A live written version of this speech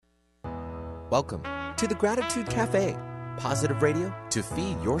Welcome to the Gratitude Cafe, positive radio to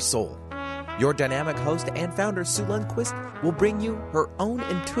feed your soul. Your dynamic host and founder, Sue Lundquist, will bring you her own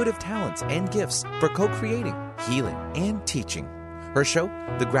intuitive talents and gifts for co-creating, healing, and teaching. Her show,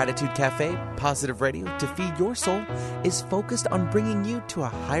 The Gratitude Cafe, positive radio to feed your soul, is focused on bringing you to a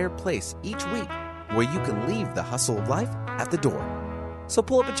higher place each week where you can leave the hustle of life at the door. So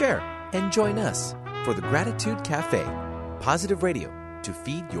pull up a chair and join us for The Gratitude Cafe, positive radio to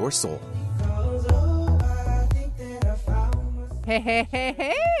feed your soul.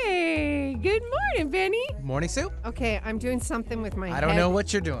 Hey. Good morning, Benny. Morning, Sue. Okay, I'm doing something with my head. I don't know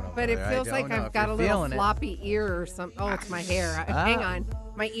what you're doing over but there. it feels like I've got a little floppy ear or something. Oh, it's my hair. Hang on.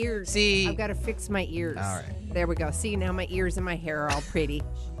 My ears. See. I've got to fix my ears. All right. There we go. See, now my ears and my hair are all pretty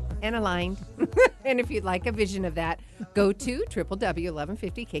and aligned. And if you'd like a vision of that, go to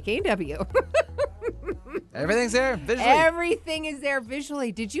www.1150kknw. Everything's there visually. Everything is there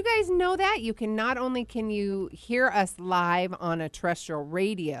visually. Did you guys know that? You can not only can you hear us live on a terrestrial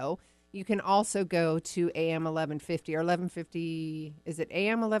radio, you can also go to AM 1150 or 1150. Is it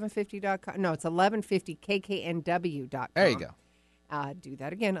AM 1150.com? No, it's 1150kknw.com. There you go. Do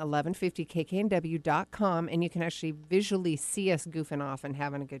that again, 1150kknw.com, and you can actually visually see us goofing off and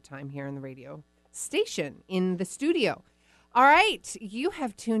having a good time here in the radio station in the studio. All right, you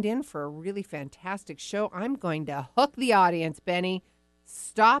have tuned in for a really fantastic show. I'm going to hook the audience, Benny.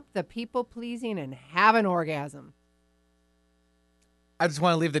 Stop the people-pleasing and have an orgasm. I just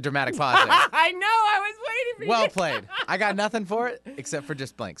want to leave the dramatic pause there. I know, I was waiting for you. Well played. I got nothing for it except for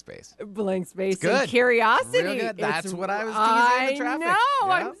just blank space. Blank space It's good. And curiosity. Real good. That's what I was teasing in the traffic. I know.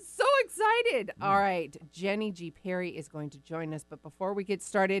 Yeah. I'm so excited. All right, Jenny G. Perry is going to join us. But before we get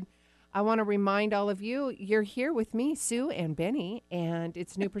started, I want to remind all of you, you're here with me, Sue and Benny, and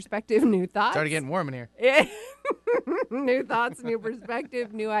it's New Perspective, New Thoughts. It's already getting warm in here. New thoughts, new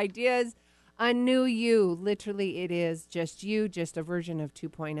perspective, new ideas, a new you. Literally, it is just you, just a version of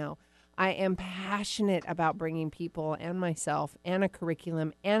 2.0. I am passionate about bringing people and myself and a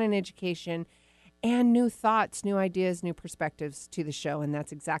curriculum and an education and new thoughts, new ideas, new perspectives to the show, and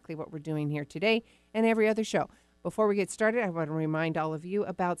that's exactly what we're doing here today and every other show. Before we get started, I want to remind all of you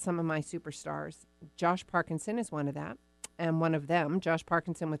about some of my superstars. Josh Parkinson is one of that, and one of them, Josh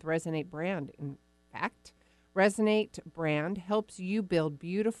Parkinson with Resonate Brand. In fact, Resonate Brand helps you build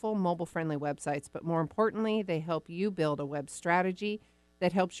beautiful mobile-friendly websites, but more importantly, they help you build a web strategy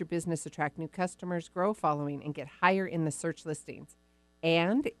that helps your business attract new customers, grow following, and get higher in the search listings.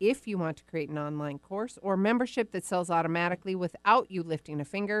 And if you want to create an online course or membership that sells automatically without you lifting a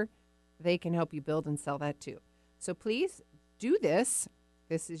finger, they can help you build and sell that too. So please do this.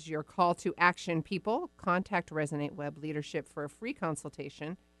 This is your call to action, people. Contact Resonate Web Leadership for a free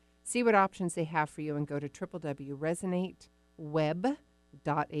consultation. See what options they have for you and go to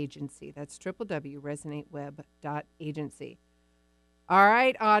www.resonateweb.agency. That's www.resonateweb.agency. All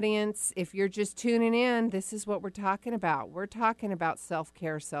right, audience, if you're just tuning in, this is what we're talking about. We're talking about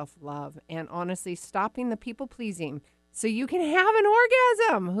self-care, self-love, and honestly, stopping the people-pleasing so you can have an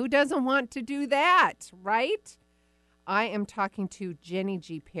orgasm. Who doesn't want to do that, right? I am talking to Jenny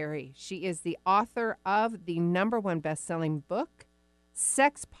G. Perry. She is the author of the #1 best-selling book,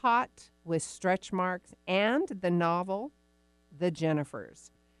 Sexpot With Stretch Marks, and the novel, The Jennifers.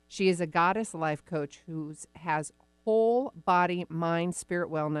 She is a goddess life coach who has whole body, mind,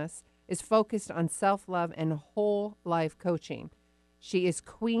 spirit wellness, is focused on self-love and whole life coaching. She is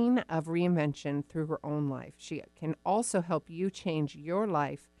queen of reinvention through her own life. She can also help you change your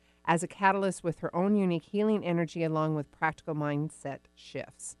life as a catalyst with her own unique healing energy along with practical mindset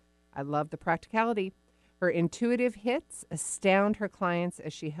shifts. I love the practicality. Her intuitive hits astound her clients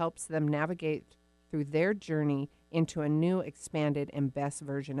as she helps them navigate through their journey into a new, expanded, and best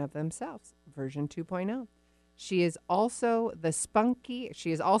version of themselves, version 2.0. She is also a spunky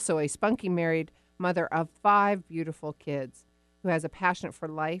married mother of 5 beautiful kids who has a passion for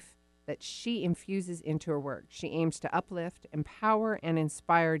life that she infuses into her work. She aims to uplift, empower, and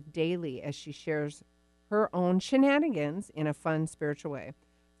inspire daily as she shares her own shenanigans in a fun, spiritual way.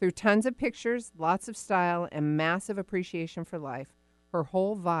 Through tons of pictures, lots of style, and massive appreciation for life, her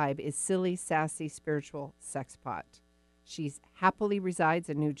whole vibe is silly-sassy-spiritual-sexpot. She happily resides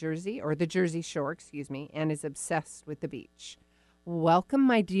in New Jersey, or the Jersey Shore, and is obsessed with the beach. Welcome,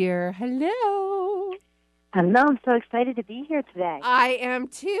 my dear. Hello. Hello, I'm so excited to be here today. I am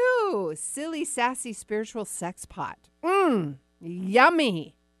too. Silly, sassy, spiritual sexpot.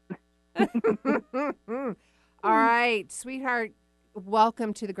 Yummy. All right, sweetheart,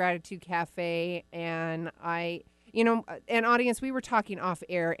 welcome to the Gratitude Cafe. And an audience, we were talking off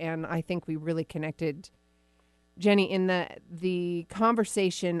air, and I think we really connected Jenny, in the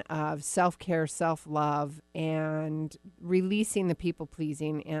conversation of self-care, self-love, and releasing the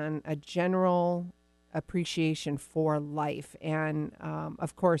people-pleasing and a general appreciation for life, and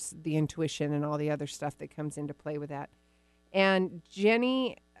of course the intuition and all the other stuff that comes into play with that. And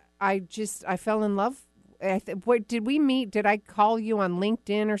Jenny, I fell in love. What did we meet? Did I call you on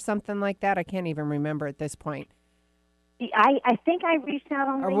LinkedIn or something like that? I can't even remember at this point. I think I reached out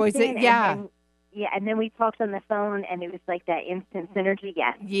on Or LinkedIn. was it? Yeah. And then we talked on the phone, and it was like that instant synergy.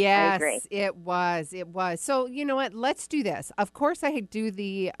 Yes, Yes, I agree. it was. It was. So, you know what? Let's do this. Of course, I do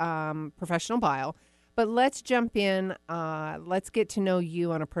the professional bio, but let's jump in. Let's get to know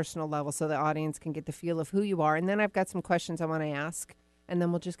you on a personal level so the audience can get the feel of who you are. And then I've got some questions I want to ask, and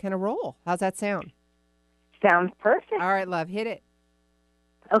then we'll just kind of roll. How's that sound? Sounds perfect. All right, love. Hit it.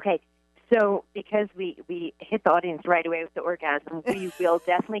 Okay. So because we hit the audience right away with the orgasm, we will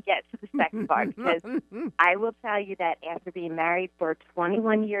definitely get to the sex part, because I will tell you that after being married for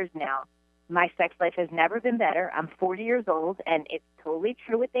 21 years now, my sex life has never been better. I'm 40 years old, and it's totally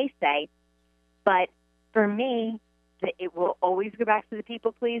true what they say. But for me, it will always go back to the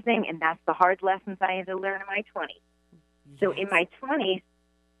people-pleasing, and that's the hard lessons I had to learn in my 20s. Yes. So in my 20s,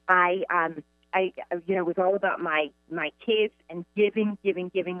 I was all about my kids and giving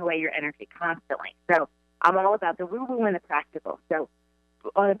away your energy constantly. So I'm all about the woo-woo and the practical. So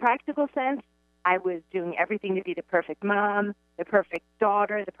on the practical sense, I was doing everything to be the perfect mom, the perfect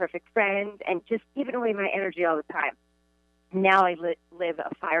daughter, the perfect friend, and just giving away my energy all the time. Now I live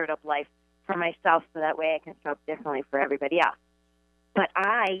a fired-up life for myself, so that way I can show up differently for everybody else. But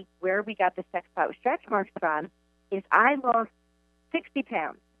where we got the Sexpot With Stretch Marks from, is I lost 60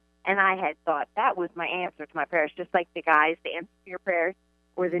 pounds. And I had thought that was my answer to my prayers, just like the guys, the answer to your prayers,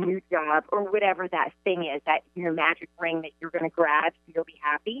 or the new job, or whatever that thing is, that your magic ring that you're going to grab so you'll be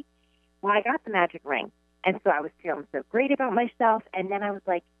happy. Well, I got the magic ring, and so I was feeling so great about myself, and then I was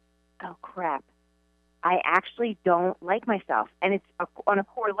like, oh, crap, I actually don't like myself, and it's on a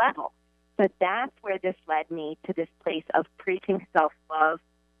core level. So that's where this led me to this place of preaching self-love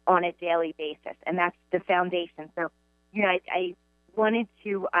on a daily basis, and that's the foundation. So, I wanted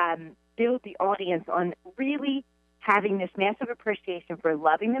to build the audience on really having this massive appreciation for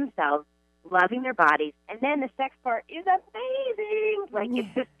loving themselves, loving their bodies, and then the sex part is amazing. Like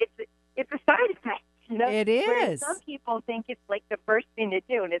it's a side effect, It is. Whereas some people think it's like the first thing to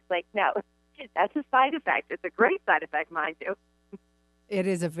do, and it's like, no, that's a side effect. It's a great side effect, mind you. It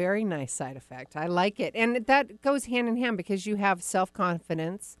is a very nice side effect. I like it, and that goes hand in hand because you have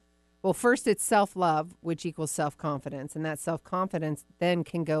self-confidence. Well, first it's self-love, which equals self-confidence, and that self-confidence then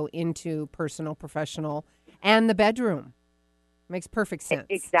can go into personal, professional, and the bedroom. Makes perfect sense.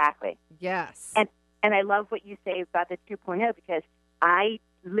 Exactly. Yes. And I love what you say about the 2.0, because I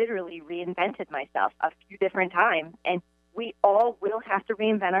literally reinvented myself a few different times, and we all will have to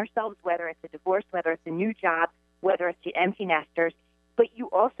reinvent ourselves, whether it's a divorce, whether it's a new job, whether it's the empty nesters, but you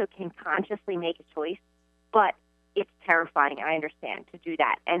also can consciously make a choice, but it's terrifying, I understand, to do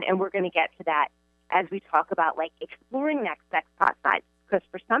that. And we're going to get to that as we talk about, like, exploring that sex pot side. Because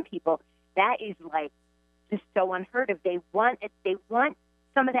for some people, that is, like, just so unheard of. They want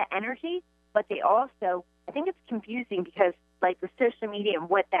some of that energy, but they also, I think it's confusing because, like, with social media and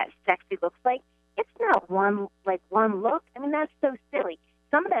what that sexy looks like, it's not one look. I mean, that's so silly.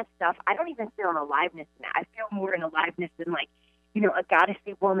 Some of that stuff, I don't even feel an aliveness in that. I feel more an aliveness in, like, a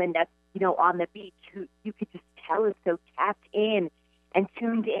goddessy woman that's, on the beach who you could just tell is so tapped in and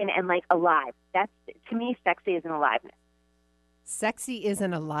tuned in and, like, alive. That's, to me, sexy is an aliveness. Sexy is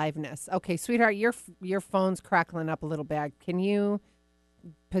an aliveness. Okay, sweetheart, your phone's crackling up a little bit. Can you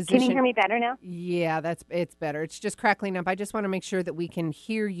position? Can you hear me better now? Yeah, it's better. It's just crackling up. I just want to make sure that we can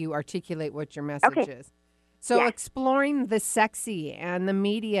hear you articulate what your message is. So yes. Exploring the sexy and the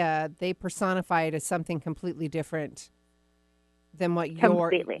media, they personify it as something completely different than what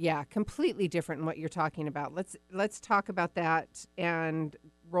completely different than what you're talking about. Let's talk about that and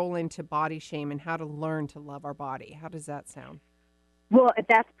roll into body shame and how to learn to love our body. How does that sound? Well,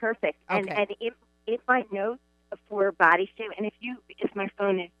 that's perfect. Okay. And if my notes for body shame, and if my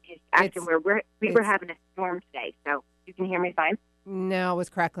phone is acting where we were having a storm today, so you can hear me fine? No, it was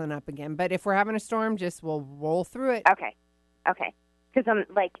crackling up again. But if we're having a storm, we'll roll through it. Okay. Because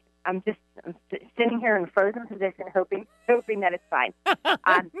I'm sitting here in frozen position, hoping that it's fine.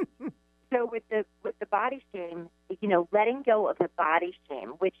 So with the body shame, letting go of the body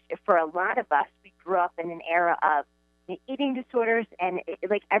shame, which for a lot of us, we grew up in an era of eating disorders and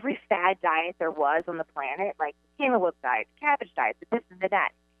like every fad diet there was on the planet, like the cantaloupe diet, the cabbage diet, the this and the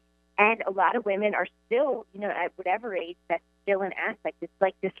that. And a lot of women are still, at whatever age, that's still an aspect. It's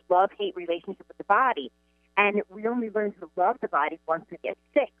like this love-hate relationship with the body. And we only learn to love the body once we get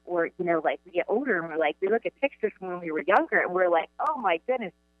sick, or, like we get older and we look at pictures from when we were younger and we're like, oh my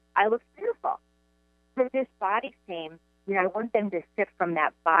goodness, I look beautiful. So this body shame, I want them to shift from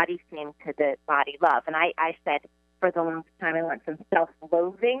that body shame to the body love. And I said for the longest time, I went from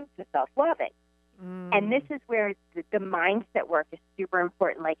self-loathing to self-loving. And this is where the mindset work is super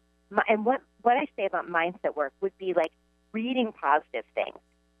important. And what I say about mindset work would be like reading positive things,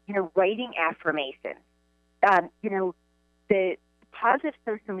 writing affirmations. The positive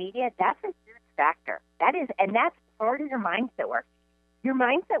social media, that's a huge factor. And that's part of your mindset work. Your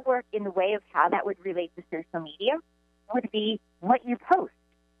mindset work in the way of how that would relate to social media would be what you post.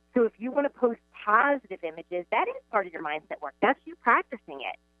 So if you want to post positive images, that is part of your mindset work. That's you practicing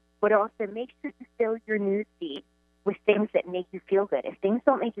it. But also make sure to fill your news feed with things that make you feel good. If things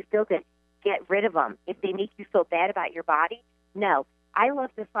don't make you feel good, get rid of them. If they make you feel bad about your body, no. I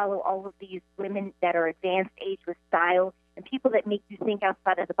love to follow all of these women that are advanced age with style and people that make you think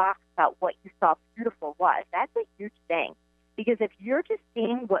outside of the box about what you thought beautiful was. That's a huge thing. Because if you're just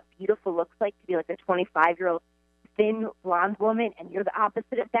seeing what beautiful looks like to be like a 25-year-old thin blonde woman and you're the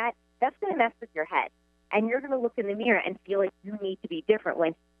opposite of that, that's going to mess with your head. And you're going to look in the mirror and feel like you need to be different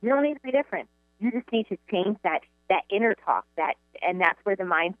when you don't need to be different. You just need to change that inner talk, and that's where the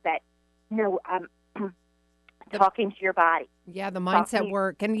mindset, talking to your body. Yeah, the mindset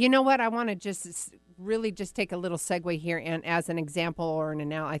work. And you know what? I want to just really just take a little segue here and as an example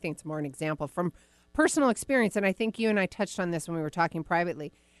I think it's more an example from personal experience. And I think you and I touched on this when we were talking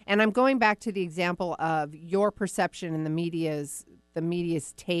privately. And I'm going back to the example of your perception and the media's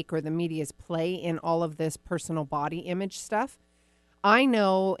take or the media's play in all of this personal body image stuff. I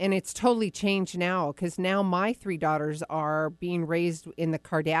know, and it's totally changed now because now my 3 daughters are being raised in the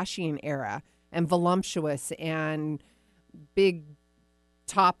Kardashian era and voluptuous and big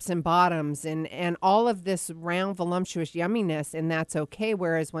tops and bottoms and all of this round voluptuous yumminess, and that's okay.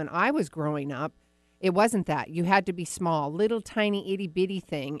 Whereas when I was growing up, it wasn't that. You had to be small, little tiny itty bitty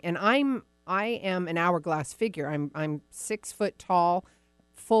thing. And I am an hourglass figure. I'm 6 foot tall,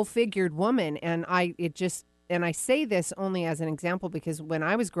 full figured woman, and I say this only as an example because when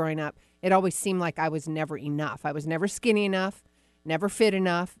I was growing up, it always seemed like I was never enough. I was never skinny enough, never fit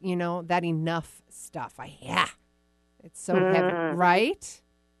enough, that enough stuff. It's so heavy, right?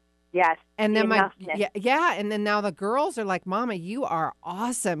 Yes. And then and then now the girls are like, Mama, you are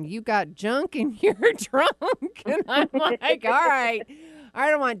awesome. You got junk in your trunk. And I'm like, all right, I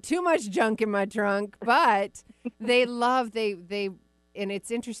don't want too much junk in my trunk, but they and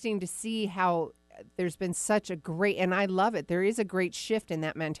it's interesting to see how there's been such a great, and I love it. There is a great shift in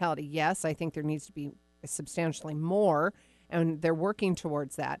that mentality. Yes, I think there needs to be substantially more, and they're working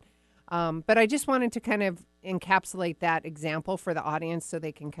towards that. But I just wanted to kind of encapsulate that example for the audience so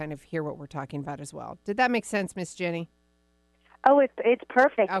they can kind of hear what we're talking about as well. Did that make sense, Miss Jenny? Oh, it's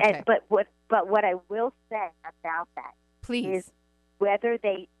perfect. Okay. But what I will say about that, please, is whether it's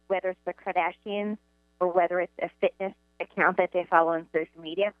the Kardashians or whether it's a fitness account that they follow on social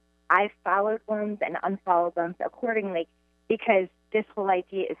media, I've followed ones and unfollowed ones accordingly because this whole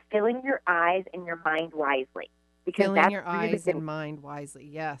idea is filling your eyes and your mind wisely. Because filling your eyes and mind wisely,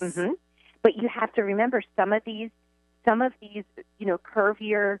 yes. Mm-hmm. But you have to remember some of these,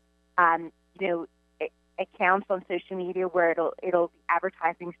 curvier, accounts on social media where it'll be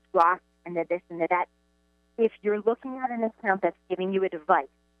advertising squats and the this and the that. If you're looking at an account that's giving you a device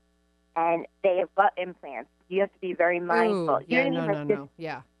and they have butt implants, you have to be very mindful. Ooh, yeah, no.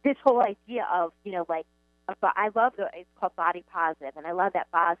 Yeah. This whole idea of, I love it's called body positive, and I love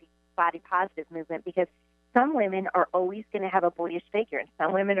that body positive movement because some women are always going to have a boyish figure, and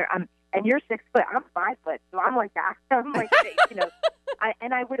some women are. And you're 6 foot, I'm 5 foot, so I'm like that. I'm like,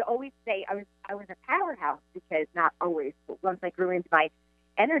 and I would always say I was a powerhouse because not always, but once I grew into my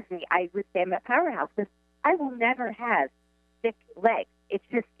energy, I would say I'm a powerhouse because I will never have thick legs.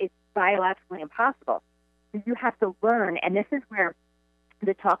 It's biologically impossible. So you have to learn, and this is where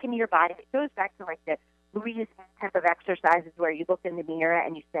the talking to your body, it goes back to like the Louise type of exercises where you look in the mirror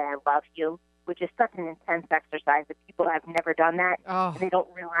and you say, I love you, which is such an intense exercise that people have never done that, and they don't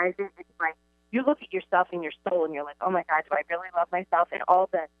realize it. It's like you look at yourself and your soul, and you're like, oh, my God, do I really love myself? And all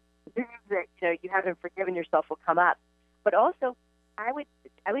the things that you haven't forgiven yourself will come up. But also, I would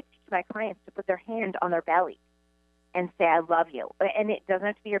teach my clients to put their hand on their belly and say, I love you. And it doesn't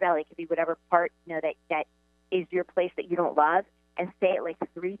have to be your belly. It could be whatever part that is your place that you don't love, and say it like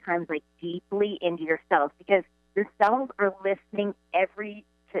 3 times, like deeply into your cells, because your cells are listening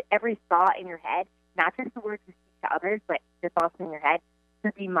to every thought in your head, not just the words you speak to others, but the thoughts in your head.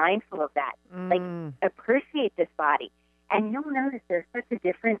 So be mindful of that. Like, appreciate this body. And you'll notice there's such a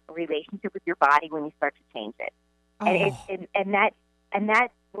different relationship with your body when you start to change it. And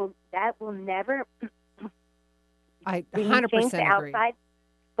that will never. I when 100% you change the agree. outside,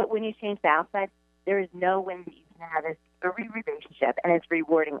 but when you change the outside, there is no way that you can have a relationship and it's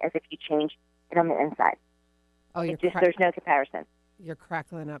rewarding as if you change it on the inside. Oh, there's no comparison. You're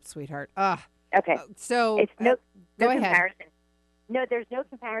crackling up, sweetheart. Ah. Okay. So it's no ahead. comparison. No, there's no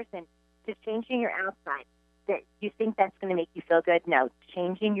comparison to changing your outside. That you think that's going to make you feel good. No,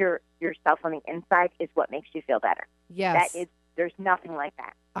 changing yourself on the inside is what makes you feel better. Yes. There's nothing like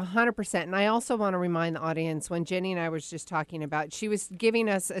that. 100%. And I also want to remind the audience, when Jenny and I was just talking about, she was giving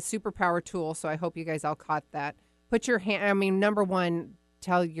us a superpower tool, so I hope you guys all caught that. Put your hand, number one,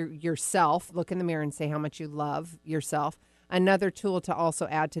 tell yourself, look in the mirror and say how much you love yourself. Another tool to also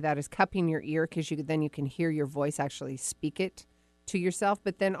add to that is cupping your ear, because then you can hear your voice actually speak it to yourself.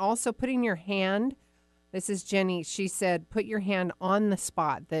 But then also putting your hand, this is Jenny, she said, put your hand on the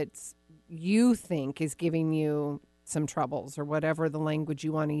spot that you think is giving you some troubles, or whatever the language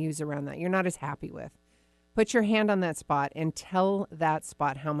you want to use around that you're not as happy with. Put your hand on that spot and tell that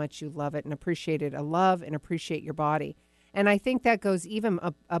spot how much you love it and appreciate it. Love and appreciate your body. And I think that goes even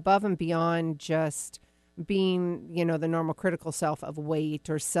above and beyond just being, the normal critical self of weight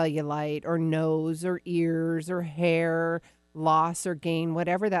or cellulite or nose or ears or hair, loss or gain,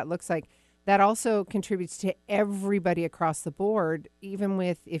 whatever that looks like. That also contributes to everybody across the board, even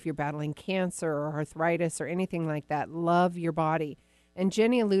with if you're battling cancer or arthritis or anything like that. Love your body. And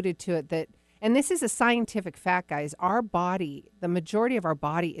Jenny alluded to it and this is a scientific fact, guys, our body, the majority of our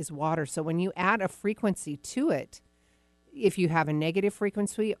body is water. So when you add a frequency to it, if you have a negative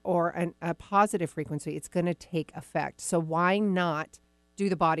frequency or a positive frequency, it's going to take effect. So why not do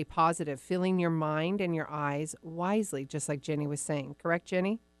the body positive, filling your mind and your eyes wisely, just like Jenny was saying. Correct,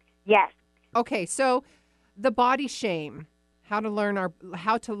 Jenny? Yes. Okay, so the body shame, how to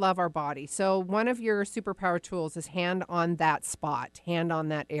love our body. So one of your superpower tools is hand on that spot, hand on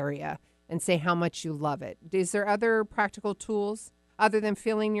that area, and say how much you love it. Is there other practical tools other than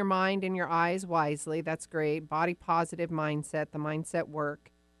filling your mind and your eyes wisely? That's great. Body positive mindset, the mindset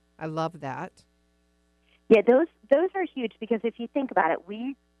work. I love that. Yeah, those are huge, because if you think about it,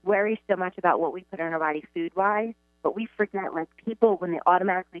 we worry so much about what we put in our body food-wise, but we forget, like, people, when they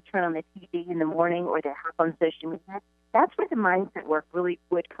automatically turn on the TV in the morning or they hop on social media, that's where the mindset work really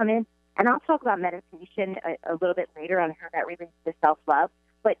would come in. And I'll talk about meditation a little bit later on how that relates to self-love.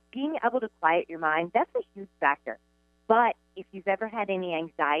 But being able to quiet your mind, that's a huge factor. But if you've ever had any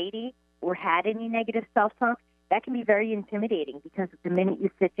anxiety or had any negative self-talk, that can be very intimidating, because the minute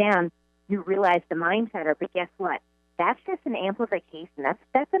you sit down, you realize the mind chatter. But guess what? That's just an amplification.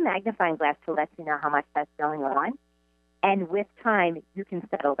 That's a magnifying glass to let you know how much that's going on. And with time, you can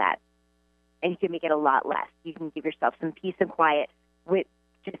settle that, and you can make it a lot less. You can give yourself some peace and quiet with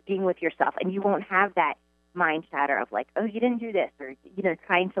just being with yourself, and you won't have that mind chatter of like, oh, you didn't do this, or,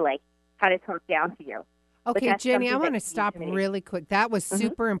 trying to talk down to you. Okay, Jenny, I want to stop really quick. That was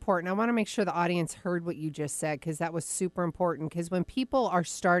super important. I want to make sure the audience heard what you just said, because that was super important. Because when people are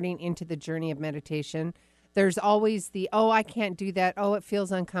starting into the journey of meditation, there's always I can't do that. Oh, it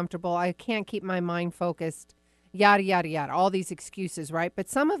feels uncomfortable. I can't keep my mind focused. Yada, yada, yada, all these excuses, right? But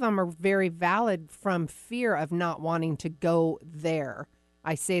some of them are very valid from fear of not wanting to go there.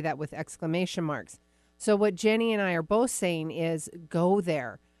 I say that with exclamation marks. So what Jenny and I are both saying is go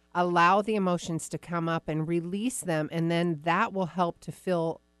there. Allow the emotions to come up and release them, and then that will help to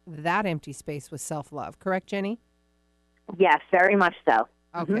fill that empty space with self-love. Correct, Jenny? Yes, very much so.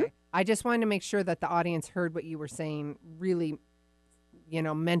 Okay. Mm-hmm. I just wanted to make sure that the audience heard what you were saying really,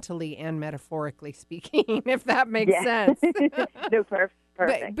 mentally and metaphorically speaking, if that makes sense. No, perfect.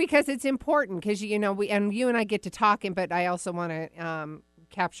 But because it's important, because, you and I get to talking, but I also want to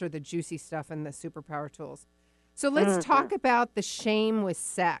capture the juicy stuff and the superpower tools. So let's talk about the shame with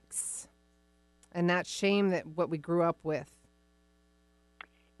sex, and that shame that what we grew up with.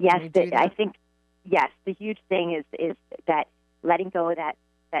 Yes, I think, the huge thing is that letting go of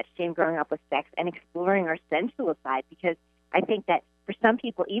that shame growing up with sex and exploring our sensual side, because I think that for some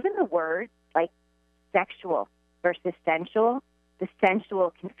people, even the words like sexual versus sensual, the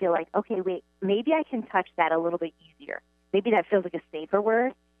sensual can feel like, okay, wait, maybe I can touch that a little bit easier. Maybe that feels like a safer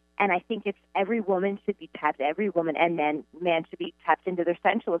word. And I think every woman should be tapped, every woman and man should be tapped into their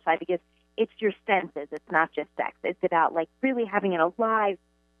sensual side, because it's your senses. It's not just sex. It's about like really having an alive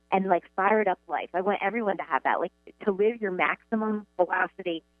and like fired up life. I want everyone to have that, like to live your maximum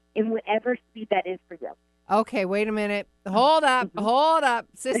velocity in whatever speed that is for you. Okay, wait a minute. Hold up,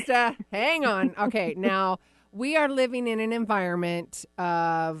 sister. Hang on. Okay, now we are living in an environment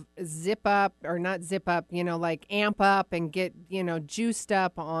of zip up or not zip up, like amp up and get, juiced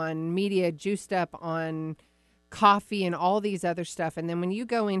up on media, juiced up on coffee and all these other stuff. And then when you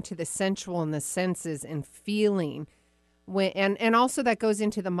go into the sensual and the senses and feeling, and also that goes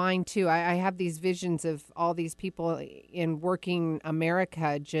into the mind too. I have these visions of all these people in working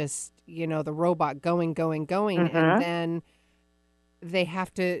America, just, the robot going, Mm-hmm. and then they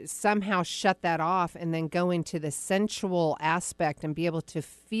have to somehow shut that off and then go into the sensual aspect and be able to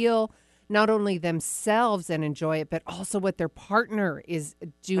feel not only themselves and enjoy it, but also what their partner is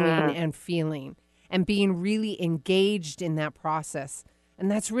doing and feeling and being really engaged in that process.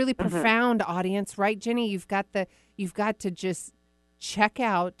 And that's really profound, audience, right, Jenny? You've got to just check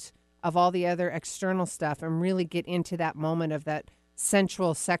out of all the other external stuff and really get into that moment of that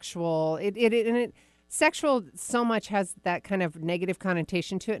sensual, sexual. Sexual so much has that kind of negative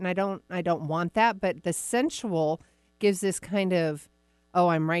connotation to it, and I don't want that. But the sensual gives this kind of, oh,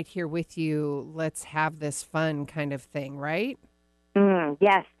 I'm right here with you. Let's have this fun kind of thing, right?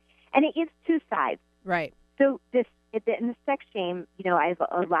 Yes, and it is two sides. Right. So in the sex shame, I have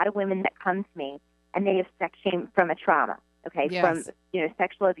a lot of women that come to me, and they have sex shame from a trauma. Okay, yes. From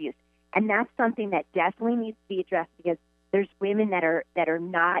sexual abuse, and that's something that definitely needs to be addressed because there's women that are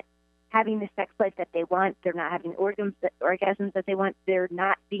not having the sex life that they want. They're not having orgasms that they want. They're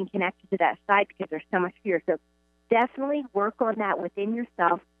not being connected to that side because there's so much fear. So definitely work on that within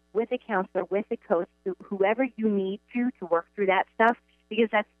yourself, with a counselor, with a coach, whoever you need to work through that stuff, because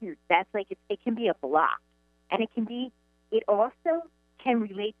that's huge. That's like, it can be a block. And it also can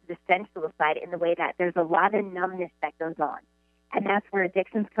relate to the sensual side in the way that there's a lot of numbness that goes on. And that's where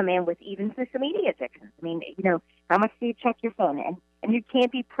addictions come in with even social media addictions. I mean, how much do you check your phone? And you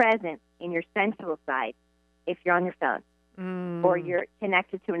can't be present in your sensual side if you're on your phone or you're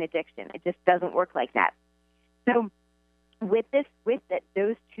connected to an addiction. It just doesn't work like that. So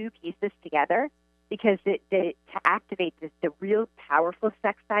those two pieces together, because to activate the real powerful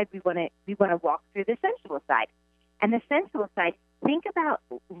sex side, we want to walk through the sensual side. And the sensual side, think about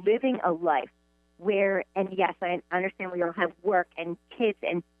living a life where, and yes, I understand we all have work and kids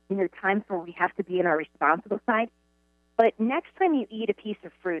and times where we have to be in our responsible side. But next time you eat a piece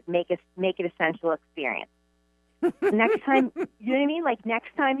of fruit, make it a sensual experience. Next time, you know what I mean? Like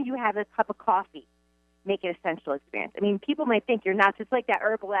next time you have a cup of coffee, make it a sensual experience. I mean, people might think you're nuts. It's like that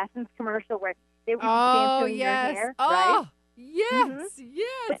Herbal Essence commercial where they were shampooing your hair, right? Yes,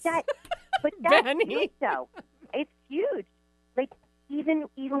 yes. But that's Benny. huge, though. It's huge. Like even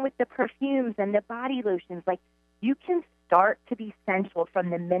with the perfumes and the body lotions, like you can start to be sensual from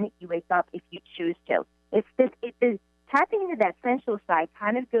the minute you wake up if you choose to. It's tapping into that sensual side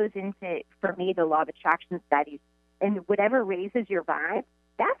kind of goes into, for me, the law of attraction studies, and whatever raises your vibe,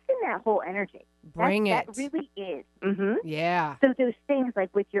 that's in that whole energy. Bring it. That really is. Yeah. So those things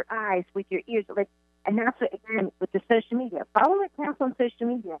like with your eyes, with your ears, and that's what, again, with the social media. Follow accounts on social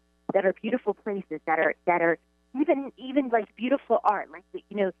media that are beautiful places, that are even like beautiful art, like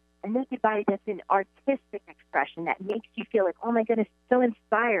a naked body that's an artistic expression that makes you feel like, oh my goodness, so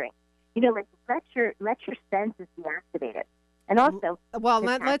inspiring. Like let your senses be activated. And also, well,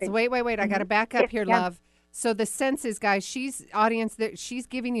 let's wait. I got to back up here, yeah. love. So the senses, guys, she's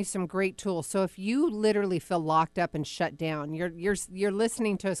giving you some great tools. So if you literally feel locked up and shut down, you're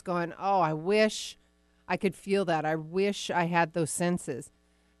listening to us going, oh, I wish I could feel that. I wish I had those senses.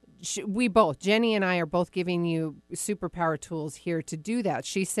 Jenny and I are both giving you superpower tools here to do that.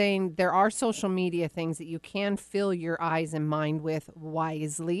 She's saying there are social media things that you can fill your eyes and mind with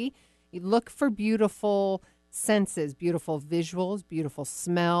wisely. You look for beautiful senses, beautiful visuals, beautiful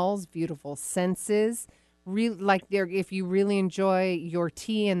smells, beautiful senses. If you really enjoy your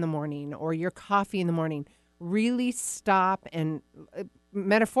tea in the morning or your coffee in the morning, really stop and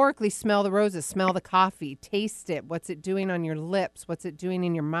metaphorically smell the roses, smell the coffee, taste it. What's it doing on your lips? What's it doing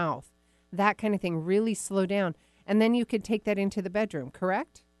in your mouth? That kind of thing. Really slow down. And then you could take that into the bedroom,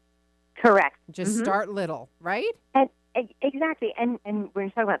 correct? Correct. Just start little, right? And exactly. And when you're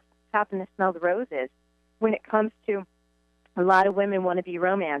talking about stopping to smell the roses, when it comes to a lot of women want to be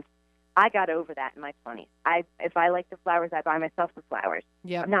romanced, I got over that in my 20s. If I like the flowers, I buy myself the flowers.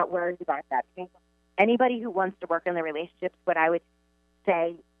 Yeah. I'm not worried about that. Anybody who wants to work in their relationships, what I would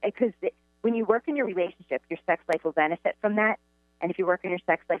say, because when you work in your relationship, your sex life will benefit from that. And if you work in your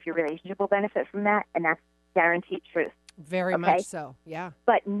sex life, your relationship will benefit from that. And that's guaranteed truth. Very much so, yeah.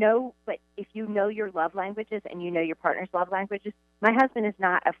 But if you know your love languages and you know your partner's love languages, my husband is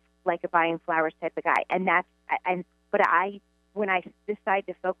not a buying flowers type of guy. When I decide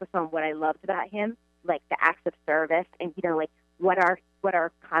to focus on what I loved about him, like the acts of service and, like what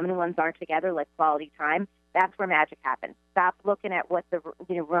our common ones are together, like quality time, that's where magic happens. Stop looking at what the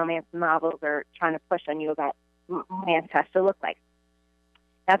romance novels are trying to push on you about romance has to look like.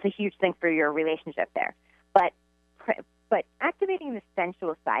 That's a huge thing for your relationship there. But activating the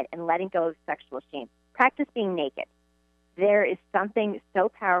sensual side and letting go of sexual shame. Practice being naked. There is something so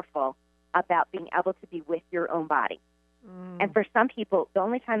powerful about being able to be with your own body. And for some people, the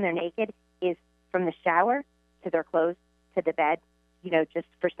only time they're naked is from the shower to their clothes to the bed, just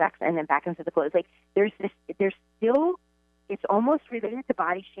for sex, and then back into the clothes. Like there's still, it's almost related to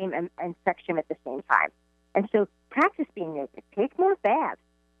body shame and sex shame at the same time. And so practice being naked. Take more baths.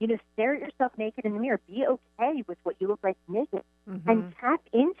 Stare at yourself naked in the mirror. Be okay with what you look like naked, and tap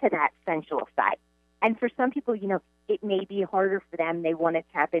into that sensual side. And for some people, it may be harder for them. They want to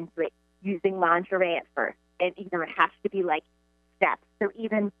tap into it using lingerie at first. And, it has to be like steps. So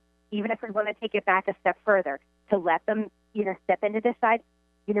even if we want to take it back a step further, to let them, step into this side,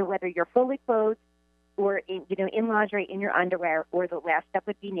 whether you're fully clothed or in lingerie, in your underwear, or the last step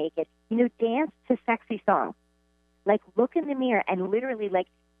would be naked, dance to sexy songs. Like, look in the mirror and literally, like,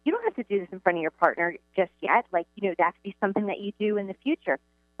 you don't have to do this in front of your partner just yet. Like, that could be something that you do in the future.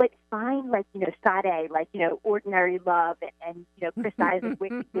 But find, like, Sade, like, Ordinary Love, and Chris Isaac's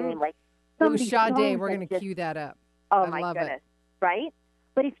Wicked Game, like, Ooh, Sade, we're going to cue that up. Oh, I my love goodness, it. right?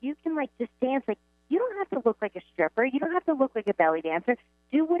 But if you can, like, just dance, like, you don't have to look like a stripper. You don't have to look like a belly dancer.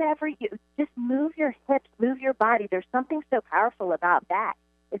 Do whatever just move your hips, move your body. There's something so powerful about that.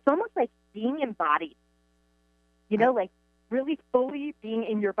 It's almost like being embodied, like really fully being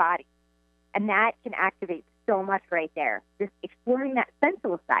in your body. And that can activate so much right there, just exploring that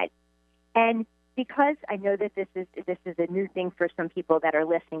sensual side. And because I know that this is a new thing for some people that are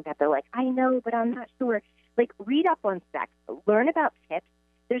listening, that they're like, I know, but I'm not sure. Like, read up on sex, learn about tips.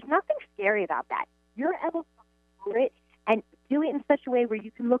 There's nothing scary about that. You're able to explore it and do it in such a way where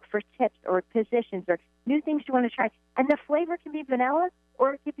you can look for tips or positions or new things you want to try. And the flavor can be vanilla,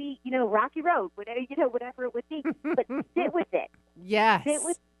 or it could be, Rocky Road, whatever it would be. But sit with it. Yes. Sit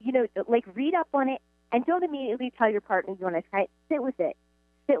with, like, read up on it, and don't immediately tell your partner you want to try it. Sit with it.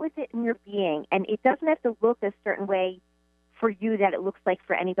 Sit with it in your being. And it doesn't have to look a certain way for you that it looks like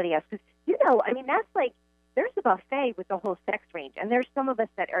for anybody else. Because, that's like, there's a buffet with the whole sex range. And there's some of us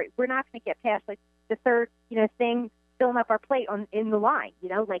that we're not going to get past, like, the third, thing filling up our plate in the line.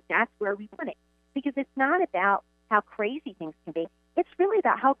 Like, that's where we want it. Because it's not about how crazy things can be. It's really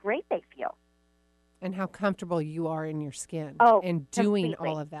about how great they feel. And how comfortable you are in your skin. Oh, and doing completely.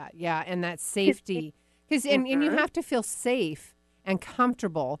 all of that. Yeah, and that safety. Because and you have to feel safe and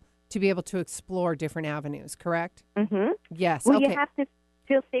comfortable to be able to explore different avenues, correct? Mm-hmm. Yes. Well, okay. you have to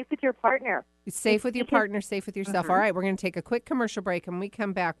feel safe with your partner. Safe with your partner, safe with yourself. All right, we're going to take a quick commercial break. And when we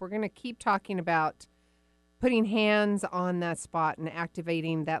come back, we're going to keep talking about putting hands on that spot and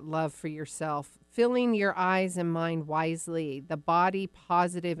activating that love for yourself, filling your eyes and mind wisely, the body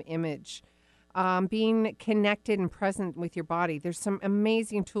positive image, being connected and present with your body. There's some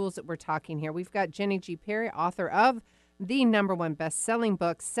amazing tools that we're talking here. We've got Jenny G. Perry, author of the #1 best-selling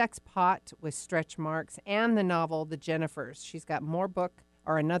book, Sexpot with Stretch Marks, and the novel, The Jennifers. She's got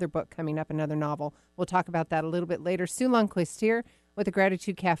another book coming up, another novel. We'll talk about that a little bit later. Sue Lundquist here with the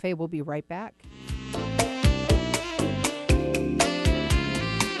Gratitude Cafe. We'll be right back.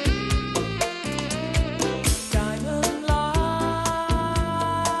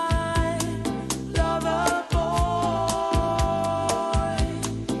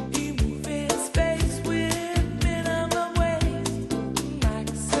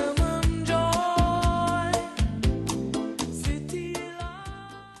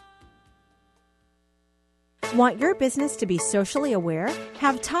 Want your business to be socially aware?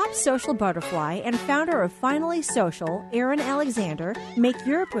 Have top social butterfly and founder of Finally Social, Erin Alexander, make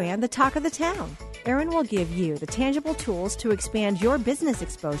your brand the talk of the town. Erin will give you the tangible tools to expand your business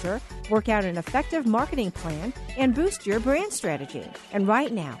exposure, work out an effective marketing plan, and boost your brand strategy. And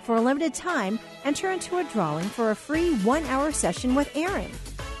right now, for a limited time, enter into a drawing for a free 1-hour session with Erin.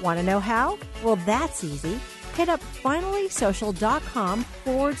 Want to know how? Well, that's easy. Hit up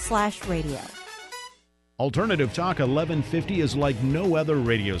finallysocial.com/radio. Alternative Talk 1150 is like no other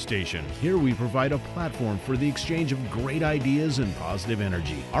radio station. Here we provide a platform for the exchange of great ideas and positive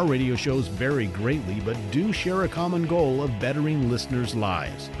energy. Our radio shows vary greatly, but do share a common goal of bettering listeners'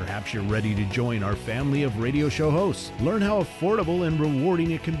 lives. Perhaps you're ready to join our family of radio show hosts. Learn how affordable and rewarding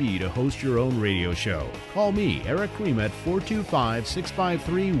it can be to host your own radio show. Call me, Eric Cream, at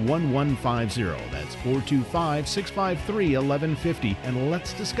 425-653-1150. That's 425-653-1150, and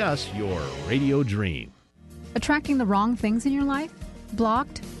let's discuss your radio dream. Attracting the wrong things in your life?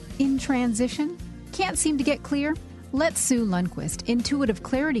 Blocked? In transition? Can't seem to get clear? Let Sue Lundquist, Intuitive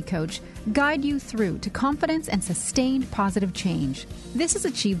Clarity Coach, guide you through to confidence and sustained positive change. This is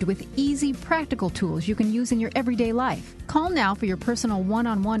achieved with easy, practical tools you can use in your everyday life. Call now for your personal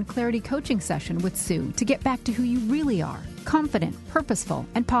one-on-one clarity coaching session with Sue to get back to who you really are, confident, purposeful,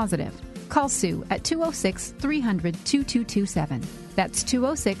 and positive. Call Sue at 206-300-2227. That's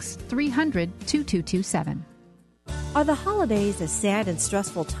 206-300-2227. Are the holidays a sad and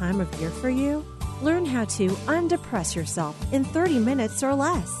stressful time of year for you? Learn how to undepress yourself in 30 minutes or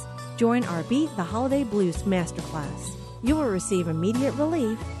less. Join our Beat the Holiday Blues Masterclass. You will receive immediate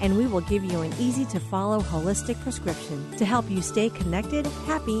relief, and we will give you an easy-to-follow holistic prescription to help you stay connected,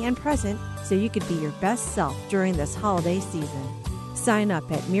 happy, and present so you could be your best self during this holiday season. Sign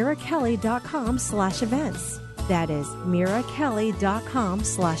up at mirakelly.com/events. That is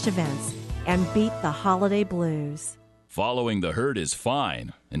mirakelly.com/events. And beat the holiday blues. Following the herd is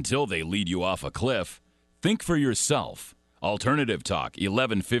fine until they lead you off a cliff. Think for yourself. Alternative Talk,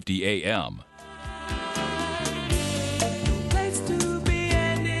 1150 a.m. Place to be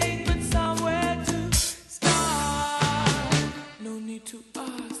ending, but somewhere to start. No need to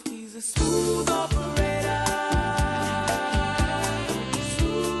ask, he's a smooth operator.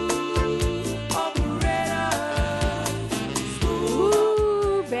 Smooth operator.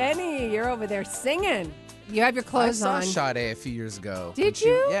 Ooh, Benny, you're over there singing. You have your clothes on. I saw Sade a few years ago. Did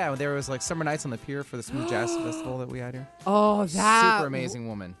you? Yeah, there was like summer nights on the pier for the Smooth Jazz Festival that we had here. Oh, that. Super amazing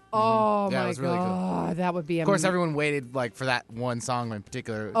woman. Oh, Yeah, my it was really God. cool. That would be amazing. Of course, everyone waited like for that one song in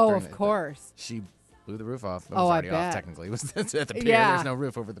particular. Oh, during of it, but course. She blew the roof off. It Oh, was I already bet. off technically. It was at the pier. Yeah. There's no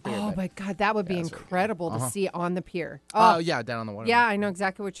roof over the pier. Oh, but- my God. That would be Yeah, that's really incredible cool. to see on the pier. Oh, yeah, down on the water. Yeah, I know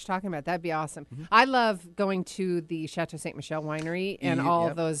exactly what you're talking about. That'd be awesome. I love going to the Chateau Ste. Michelle winery and all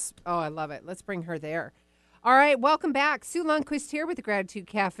of those. Oh, I love it. Let's bring her there. All right, welcome back. Sue Lundquist here with the Gratitude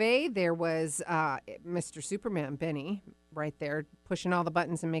Cafe. There was Mr. Superman, Benny, right there, pushing all the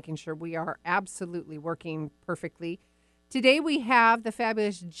buttons and making sure we are absolutely working perfectly. Today we have the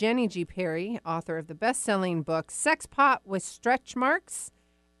fabulous Jenny G. Perry, author of the best-selling book Sexpot with Stretch Marks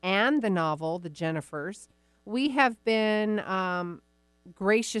and the novel The Jennifers. We have been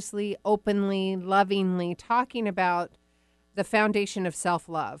graciously, openly, lovingly talking about the foundation of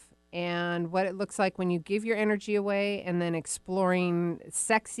self-love and what it looks like when you give your energy away, and then exploring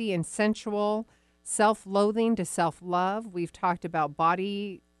sexy and sensual self-loathing to self-love. We've talked about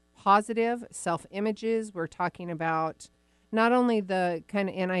body positive self-images. We're talking about not only the kind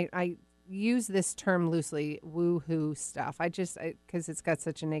of, and I use this term loosely, woo-hoo stuff. Because it's got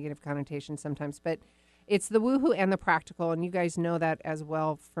such a negative connotation sometimes, but it's the woohoo and the practical, and you guys know that as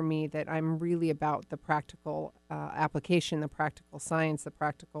well for me, that I'm really about the practical application, the practical science, the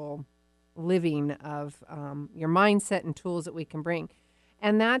practical living of your mindset and tools that we can bring.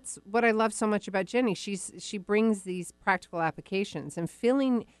 And that's what I love so much about Jenny. She brings these practical applications and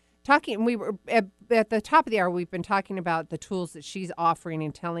we were at the top of the hour, we've been talking about the tools that she's offering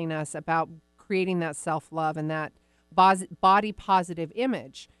and telling us about creating that self-love and that body positive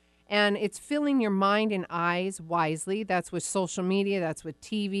image. And it's filling your mind and eyes wisely. That's with social media. That's with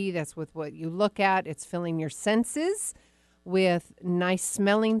TV. That's with what you look at. It's filling your senses with nice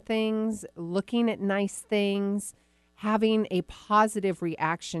smelling things, looking at nice things, having a positive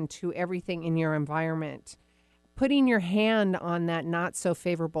reaction to everything in your environment, putting your hand on that not so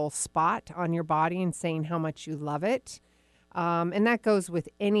favorable spot on your body and saying how much you love it. And that goes with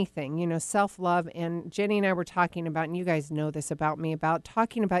anything, self-love. And Jenny and I were talking about, and you guys know this about me, about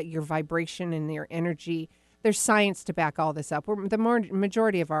talking about your vibration and your energy. There's science to back all this up.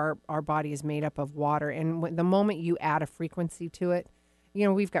 Majority of our body is made up of water. And the moment you add a frequency to it,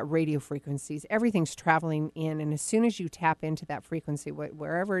 we've got radio frequencies. Everything's traveling in. And as soon as you tap into that frequency,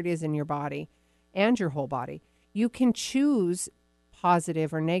 wherever it is in your body and your whole body, you can choose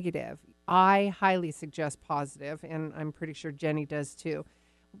positive or negative. I highly suggest positive, and I'm pretty sure Jenny does too.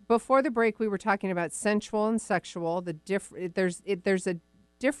 Before the break, we were talking about sensual and sexual. There's a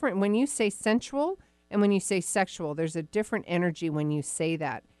different, when you say sensual and when you say sexual, there's a different energy when you say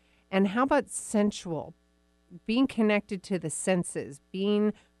that. And how about sensual? Being connected to the senses,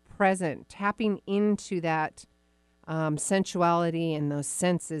 being present, tapping into that sensuality and those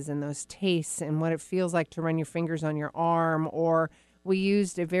senses and those tastes and what it feels like to run your fingers on your arm. Or we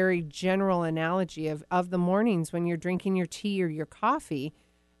used a very general analogy of the mornings when you're drinking your tea or your coffee,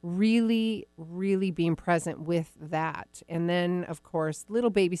 really, really being present with that. And then, of course, little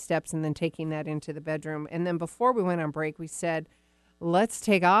baby steps and then taking that into the bedroom. And then before we went on break, we said, let's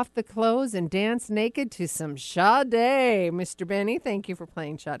take off the clothes and dance naked to some Sade. Mr. Benny, thank you for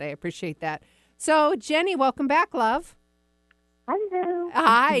playing Sade. I appreciate that. So, Jenny, welcome back, love. Hello.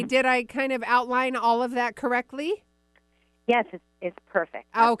 Hi. Did I kind of outline all of that correctly? Yes, it's perfect.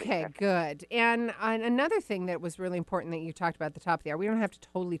 Absolutely Okay, perfect. good. And another thing that was really important that you talked about at the top of the hour, we don't have to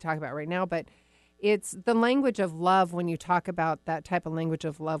totally talk about it right now, but it's the language of love. When you talk about that type of language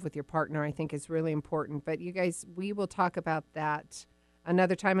of love with your partner, I think is really important. But you guys, we will talk about that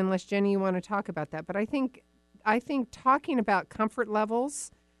another time, unless Jenny, you want to talk about that. But I think talking about comfort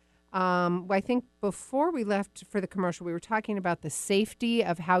levels. I think before we left for the commercial, we were talking about the safety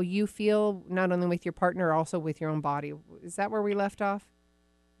of how you feel, not only with your partner, also with your own body. Is that where we left off?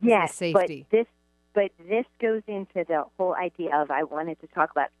 Yes, safety. but this goes into the whole idea of I wanted to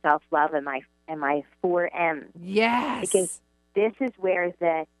talk about self-love and my 4 M's. Yes. Because this is where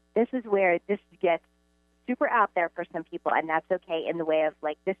this gets super out there for some people, and that's okay, in the way of,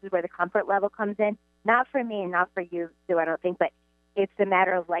 like, this is where the comfort level comes in. Not for me and not for you, Sue, I don't think, but it's a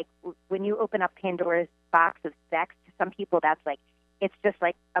matter of, like, when you open up Pandora's box of sex, to some people that's like, it's just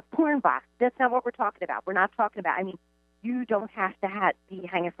like a porn box. That's not what we're talking about. We're not talking about, I mean, you don't have to be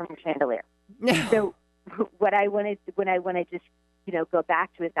hanging from your chandelier. So what I want to just, go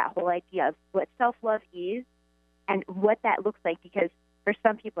back to is that whole idea of what self-love is and what that looks like, because for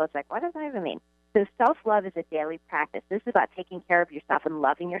some people it's like, what does that even mean? So self-love is a daily practice. This is about taking care of yourself and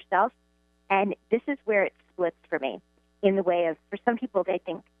loving yourself. And this is where it splits for me, in the way of, for some people, they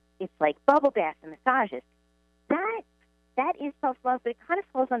think it's like bubble baths and massages. That is self-love, but it kind of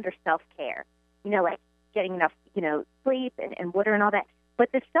falls under self-care, like getting enough, sleep and water and all that.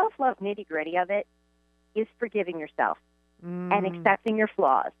 But the self-love nitty-gritty of it is forgiving yourself and accepting your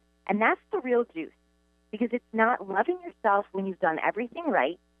flaws. And that's the real juice, because it's not loving yourself when you've done everything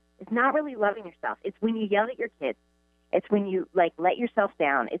right. It's not really loving yourself. It's when you yell at your kids. It's when you, like, let yourself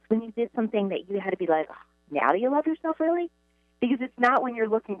down. It's when you did something that you had to be like, oh, now do you love yourself, really? Because it's not when you're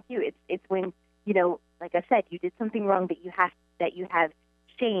looking cute. It's when, like I said, you did something wrong that you have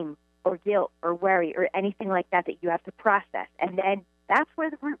shame or guilt or worry or anything like that you have to process. And then that's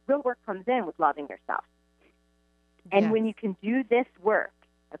where the real work comes in, with loving yourself. And Yes. when you can do this work,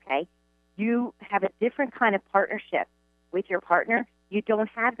 okay, you have a different kind of partnership with your partner. You don't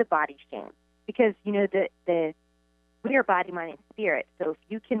have the body shame, because, we are body, mind, and spirit. So if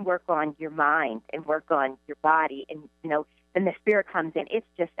you can work on your mind and work on your body, and, then the spirit comes in. It's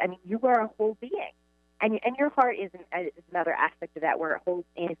just, I mean, you are a whole being. And your heart is another aspect of that, where it holds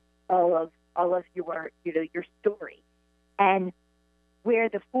in all of your, your story. And where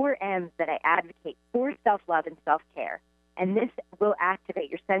the 4 M's that I advocate for self-love and self-care, and this will activate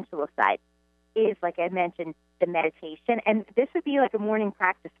your sensual side, is, like I mentioned, the meditation. And this would be like a morning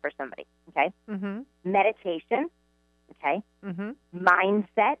practice for somebody, okay? Mm-hmm. Meditation, okay? Mm-hmm.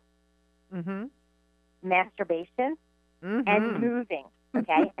 Mindset, Mm-hmm. masturbation, Mm-hmm. and moving,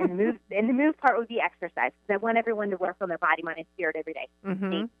 okay? and the move part would be exercise, because I want everyone to work on their body, mind, and spirit every day.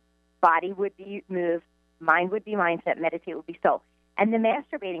 Mm-hmm. See? Body would be move, mind would be mindset, meditate would be soul. And the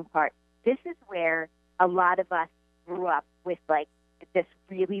masturbating part, this is where a lot of us grew up with, like, this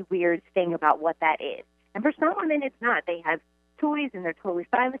really weird thing about what that is. And for some women, it's not. They have toys and they're totally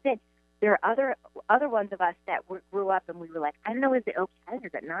fine with it. There are other ones of us that grew up and we were like, I don't know, is it okay or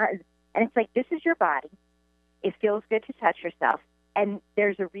is it not? And it's like, this is your body. It feels good to touch yourself. And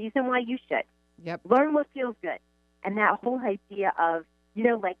there's a reason why you should. Yep. Learn what feels good. And that whole idea of,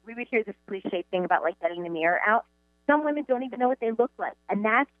 like, we would hear this cliche thing about, like, getting the mirror out. Some women don't even know what they look like. And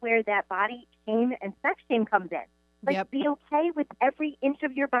that's where that body shame and sex shame comes in. Like, Yep. be okay with every inch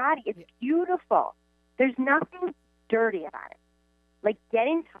of your body. It's beautiful. There's nothing dirty about it. Like, get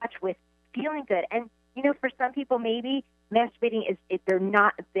in touch with feeling good. And, for some people, maybe masturbating they're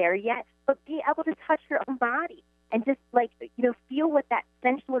not there yet, but be able to touch your own body and just, like, feel what that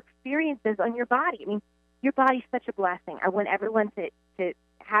sensual experience is on your body. I mean, your body's such a blessing. I want everyone to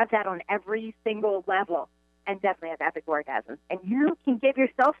have that on every single level, and definitely have epic orgasms. And you can give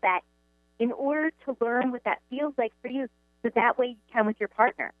yourself that in order to learn what that feels like for you, so that way you can with your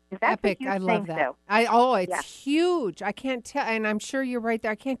partner. That's Epic. a huge I love thing, that. too. It's huge. I can't tell, and I'm sure you're right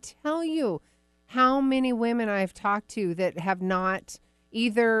there. I can't tell you how many women I've talked to that have not,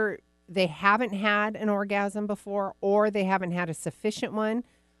 either they haven't had an orgasm before, or they haven't had a sufficient one,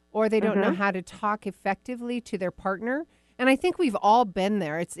 or they don't know how to talk effectively to their partner. And I think we've all been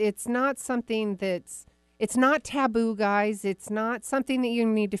there. It's not something it's not taboo, guys. It's not something that you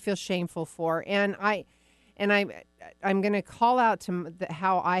need to feel shameful for. And I'm going to call out to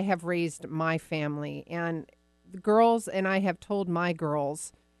how I have raised my family. And the girls, and I have told my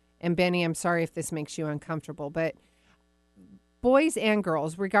girls, and Benny, I'm sorry if this makes you uncomfortable, but boys and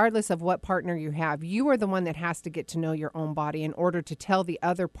girls, regardless of what partner you have, you are the one that has to get to know your own body in order to tell the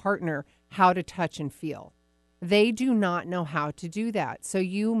other partner how to touch and feel. They do not know how to do that. So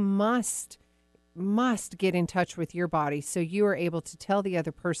you must must get in touch with your body so you are able to tell the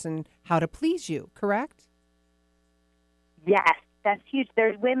other person how to please you, correct? Yes, that's huge.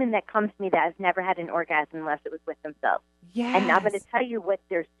 There's women that come to me that have never had an orgasm unless it was with themselves. Yes. And I'm going to tell you what,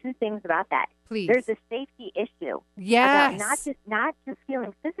 there's two things about that. Please. There's a safety issue. Yes. About not just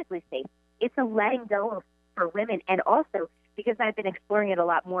feeling physically safe. It's a letting go of, for women. And also, because I've been exploring it a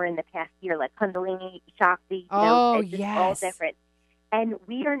lot more in the past year, like Kundalini, Shakti, it's just all different. And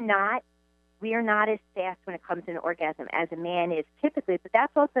we are not as fast when it comes to an orgasm as a man is typically, but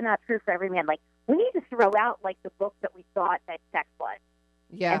that's also not true for every man. Like, we need to throw out, like, the book that we thought that sex was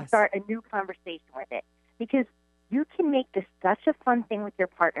and start a new conversation with it. Because you can make this such a fun thing with your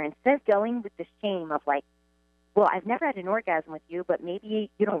partner instead of going with the shame of, like, well, I've never had an orgasm with you, but maybe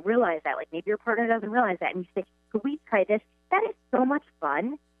you don't realize that. Like, maybe your partner doesn't realize that. And you say, could we try this? That is so much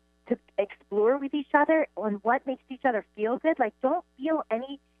fun to explore with each other on what makes each other feel good. Like, don't feel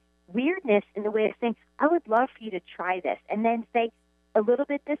any weirdness in the way of saying, I would love for you to try this. And then say a little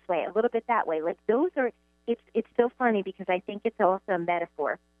bit this way, a little bit that way. Like, those are, it's so funny because I think it's also a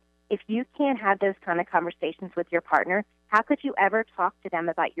metaphor. If you can't have those kind of conversations with your partner, how could you ever talk to them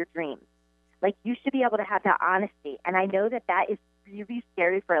about your dreams? Like, you should be able to have that honesty. And I know that that is really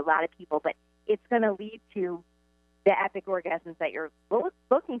scary for a lot of people, but it's going to lead to the epic orgasms that you're both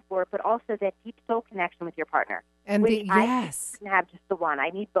looking for, but also that deep soul connection with your partner. And I can have just the one. I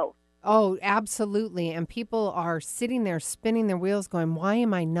need both. Oh, absolutely. And people are sitting there spinning their wheels going, why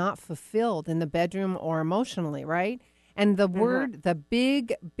am I not fulfilled in the bedroom or emotionally, right? And the word, the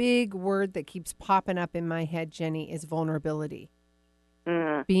big, big word that keeps popping up in my head, Jenny, is vulnerability.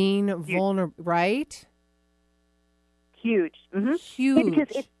 Being vulnerable, right? Huge. Huge.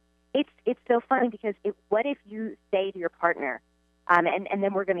 Because it's so funny because what if you say to your partner, and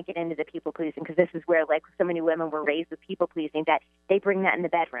then we're going to get into the people pleasing because this is where, like, so many women were raised with people pleasing that they bring that in the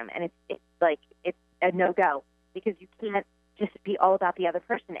bedroom, and it's a no go because you can't just be all about the other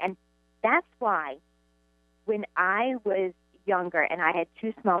person. And that's why when I was younger and I had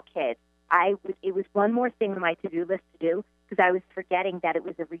two small kids, it was one more thing on my to-do list to do because I was forgetting that it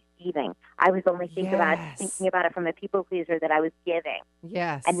was a receiving. I was only thinking about it from a people pleaser that I was giving,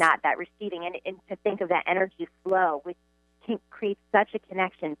 and not that receiving. And to think of that energy flow, which can create such a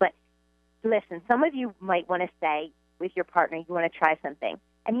connection. But listen, some of you might want to say with your partner, you want to try something,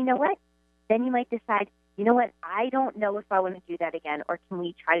 and you know what? Then you might decide, you know what? I don't know if I want to do that again, or can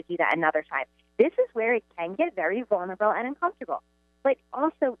we try to do that another time? This is where it can get very vulnerable and uncomfortable. But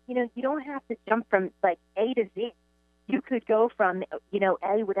also, you don't have to jump from, like, A to Z. You could go from,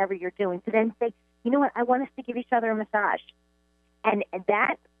 A, whatever you're doing, to then say, you know what, I want us to give each other a massage. And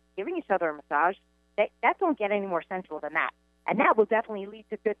that, giving each other a massage, that don't get any more sensual than that. And that will definitely lead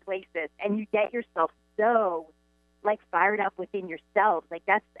to good places. And you get yourself so, like, fired up within yourselves. Like,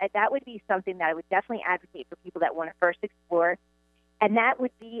 that would be something that I would definitely advocate for people that want to first explore. And that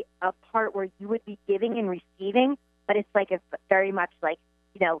would be a part where you would be giving and receiving, but it's like a very much like,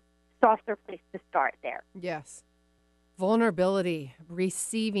 softer place to start there. Yes. Vulnerability,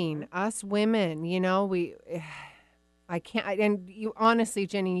 receiving, us women, I can't, and you honestly,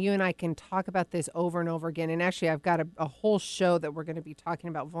 Jenny, you and I can talk about this over and over again. And actually, I've got a whole show that we're going to be talking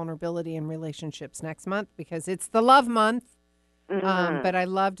about vulnerability in relationships next month because it's the love month. But I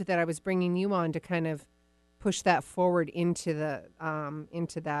loved that I was bringing you on to kind of push that forward into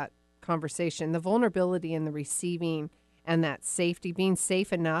that conversation, the vulnerability and the receiving and that safety, being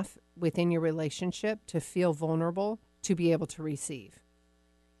safe enough within your relationship to feel vulnerable, to be able to receive.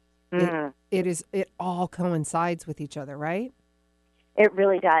 It all coincides with each other, right? It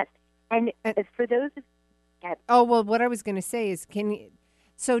really does. And for those what I was going to say is,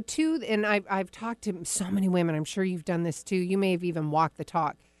 and I've talked to so many women, I'm sure you've done this too. You may have even walked the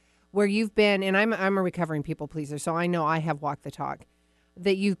talk where you've been, and I'm a recovering people pleaser, so I know I have walked the talk,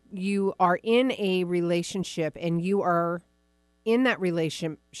 that you are in a relationship and you are in that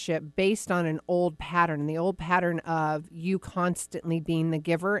relationship based on an old pattern, the old pattern of you constantly being the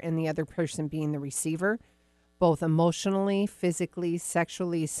giver and the other person being the receiver, both emotionally, physically,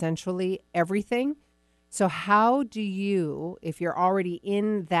 sexually, sensually, everything. So how do you, if you're already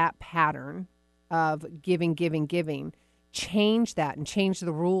in that pattern of giving, change that and change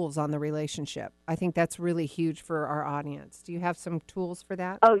the rules on the relationship? I think that's really huge for our audience. Do you have some tools for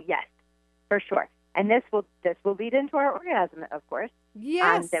that? Oh, yes, for sure. And this will lead into our orgasm, of course.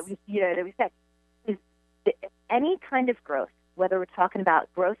 Yes. That we said is any kind of growth, whether we're talking about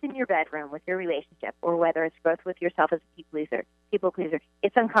growth in your bedroom with your relationship, or whether it's growth with yourself as a people pleaser,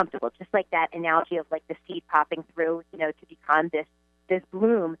 it's uncomfortable. Just like that analogy of, like, the seed popping through, to become this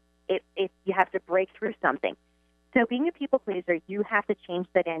bloom. You have to break through something. So being a people pleaser, you have to change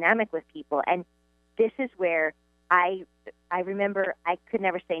the dynamic with people. And this is where I remember I could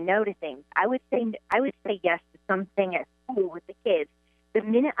never say no to things. I would say yes to something at school with the kids. The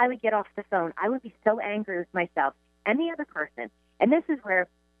minute I would get off the phone, I would be so angry with myself and the other person. And this is where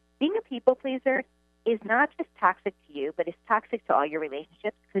being a people pleaser is not just toxic to you, but it's toxic to all your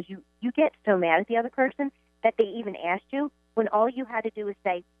relationships, because you get so mad at the other person that they even asked you when all you had to do was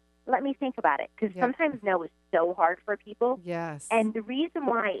say, let me think about it. Because sometimes no is so hard for people. Yes. And the reason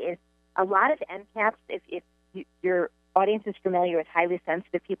why is a lot of empaths, if your audience is familiar with highly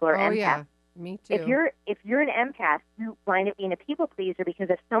sensitive people or empaths. Yeah, me too. If you're an empath, you wind up being a people pleaser, because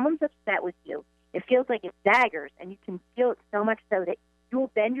if someone's upset with you, it feels like it's daggers, and you can feel it so much so that you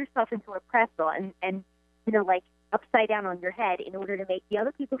will bend yourself into a pretzel and like upside down on your head in order to make the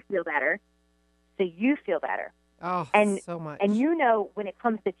other people feel better, so you feel better. Oh, and so much. And when it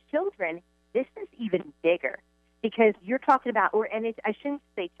comes to children, this is even bigger, because you're talking about, I shouldn't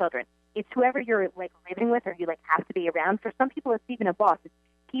say children. It's whoever you're like living with, or you like have to be around. For some people, it's even a boss. It's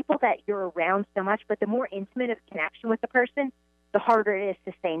people that you're around so much, but the more intimate of connection with the person, the harder it is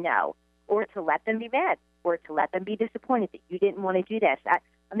to say no, or to let them be mad, or to let them be disappointed that you didn't want to do this.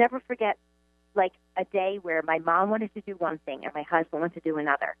 I'll never forget like a day where my mom wanted to do one thing and my husband wanted to do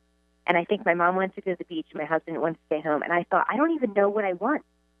another. And I think my mom wanted to go to the beach and my husband wanted to stay home. And I thought, I don't even know what I want.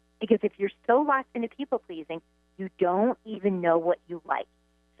 Because if you're so locked into people-pleasing, you don't even know what you like.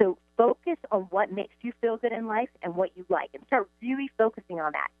 So focus on what makes you feel good in life and what you like, and start really focusing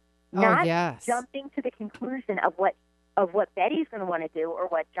on that. Not jumping to the conclusion of what Betty's going to want to do or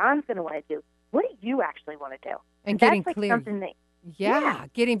what John's going to want to do. What do you actually want to do? And that's getting like clear. Something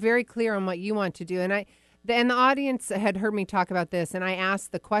that, getting very clear on what you want to do. And the audience had heard me talk about this, and I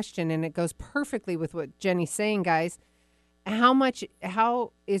asked the question, and it goes perfectly with what Jenny's saying, guys.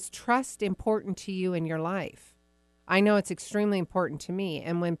 How is trust important to you in your life? I know it's extremely important to me.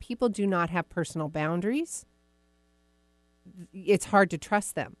 And when people do not have personal boundaries, it's hard to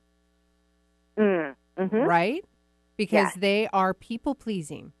trust them. Mm-hmm. Right? Because they are people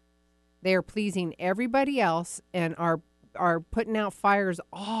pleasing. They are pleasing everybody else and are putting out fires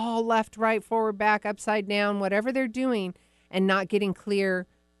all left, right, forward, back, upside down, whatever they're doing, and not getting clear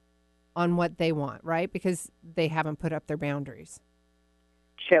on what they want, right? Because they haven't put up their boundaries.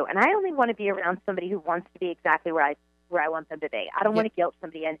 True. And I only want to be around somebody who wants to be exactly where I want them to be. I don't want to guilt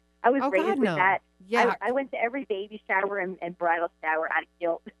somebody in. I was raised with that. Yeah. I went to every baby shower and bridal shower out of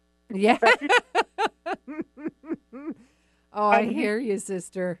guilt. Yeah. I hear you,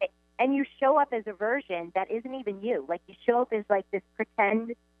 sister. And you show up as a version that isn't even you. Like, you show up as like this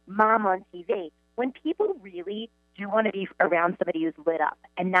pretend mom on TV, when people really do want to be around somebody who's lit up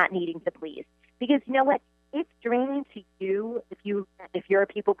and not needing to please. Because you know what? It's draining to you if you're a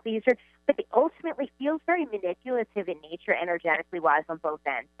people pleaser, but it ultimately feels very manipulative in nature, energetically wise, on both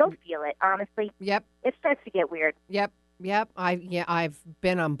ends. Don't feel it, honestly. Yep. It starts to get weird. Yep. I've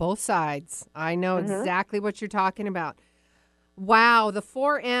been on both sides. I know exactly what you're talking about. Wow, the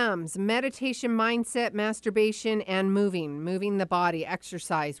 4 M's: meditation, mindset, masturbation, and moving the body,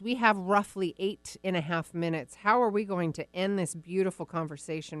 exercise. We have roughly 8.5 minutes. How are we going to end this beautiful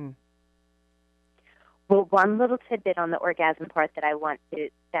conversation? Well, one little tidbit on the orgasm part that I want to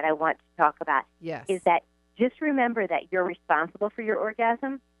talk about is that just remember that you're responsible for your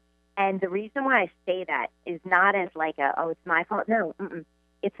orgasm. And the reason why I say that is not as like it's my fault. No,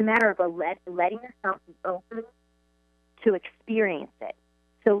 it's a matter of letting yourself be open to experience it.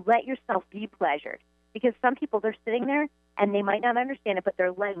 So let yourself be pleasured, because some people, they're sitting there and they might not understand it, but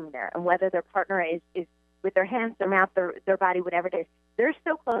they're laying there, and whether their partner is with their hands, their mouth, their body, whatever it is, they're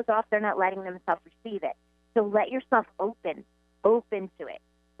so closed off, they're not letting themselves receive it. So let yourself open to it.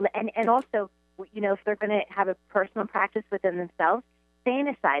 And also, if they're going to have a personal practice within themselves,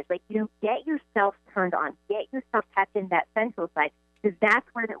 fantasize, get yourself turned on, get yourself tapped in that sensual side, because that's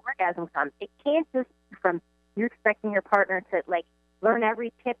where the orgasm comes. It can't just be from you're expecting your partner to learn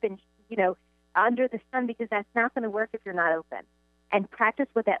every tip and under the sun, because that's not going to work if you're not open. And practice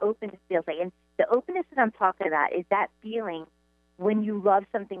what that openness feels like. And the openness that I'm talking about is that feeling when you love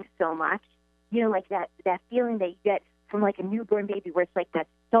something so much, like that feeling that you get from like a newborn baby, where it's like that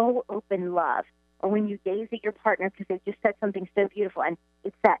soul open love, or when you gaze at your partner because they just said something so beautiful, and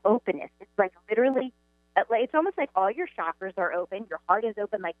it's that openness. It's like literally, it's almost like all your chakras are open, your heart is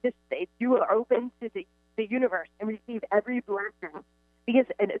open, like this. You are open to the universe and receive every blessing. Because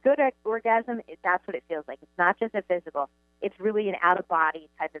a good orgasm, that's what it feels like. It's not just a physical. It's really an out-of-body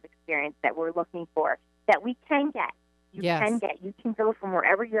type of experience that we're looking for, that we can get. You can get. You can go from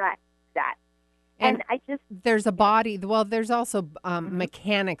wherever you're at to that. And I just... There's a body. Well, there's also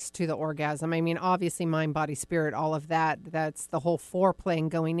mechanics to the orgasm. I mean, obviously, mind, body, spirit, all of that. That's the whole foreplay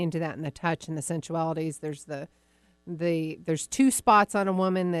and going into that, and the touch and the sensualities. There's there's 2 spots on a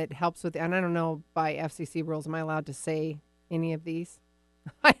woman that helps with, and I don't know by FCC rules, am I allowed to say any of these?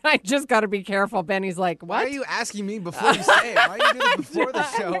 I just got to be careful. Benny's like, what? Why are you asking me before you say it? Why are you doing it before the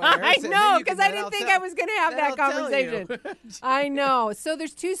show? I know, because I didn't think I was going to have that conversation. I know. So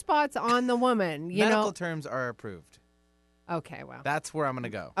there's 2 spots on the woman. Medical terms are approved. Okay, well. That's where I'm going to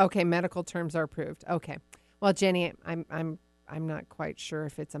go. Okay, medical terms are approved. Okay. Well, Jenny, I'm not quite sure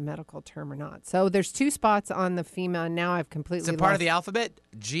if it's a medical term or not. So there's 2 spots on the female. Now I've completely Is it part of the alphabet?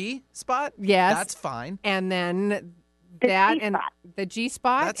 G spot? Yes. That's fine. And then The that G and spot. the G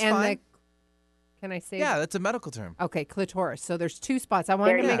spot That's and fine. can I say? Yeah, that's a medical term. Okay, clitoris. So there's 2 spots. I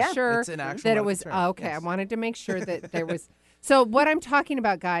wanted to There you make go. sure It's an actual that it medical was term. okay. Yes. I wanted to make sure that there was. So what I'm talking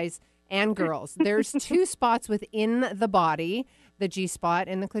about, guys and girls, there's 2 spots within the body, the G spot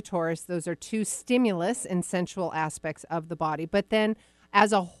and the clitoris. Those are 2 stimulus and sensual aspects of the body. But then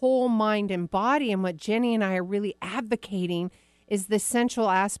as a whole mind and body, and what Jenny and I are really advocating is the sensual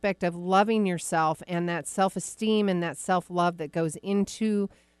aspect of loving yourself and that self-esteem and that self-love that goes into,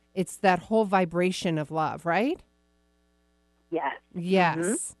 it's that whole vibration of love, right? Yes.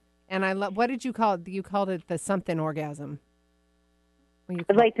 Yes. And I love, what did you call it? You called it the something orgasm. What do you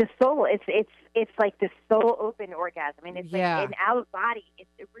call Like the soul, it's like the soul open orgasm. I mean, it's Yeah. like an out of body. It's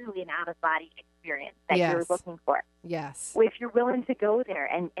really an out of body experience that you're Yes. looking for. Yes. If you're willing to go there,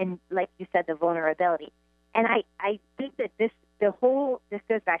 and like you said, the vulnerability. And I think that this goes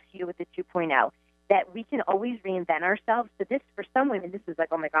back to you with the 2.0, that we can always reinvent ourselves. So this, for some women, this is like,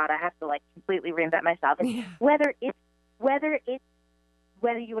 oh my God, I have to like completely reinvent myself. And Yeah. whether you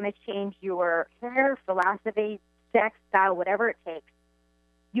want to change your hair, philosophy, sex, style, whatever it takes,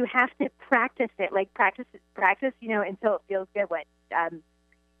 you have to practice it. Like practice, until it feels good. What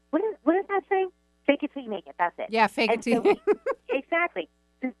is that saying? Fake it till you make it. That's it. Yeah, fake it And till so you. Exactly.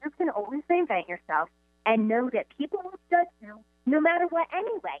 So you can always reinvent yourself and know that people will judge you no matter what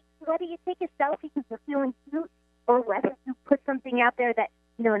anyway. Whether you take a selfie because you're feeling cute or whether you put something out there that,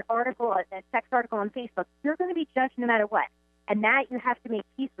 an article, a sex article on Facebook, you're going to be judged no matter what. And that you have to make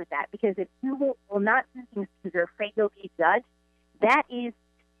peace with that, because if you will not do things because you're afraid you'll be judged, that is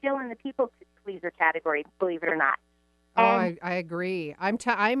still in the people pleaser category, believe it or not. Oh, I agree. I'm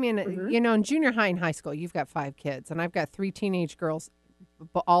in, in junior high and high school, you've got 5 kids, and I've got 3 teenage girls,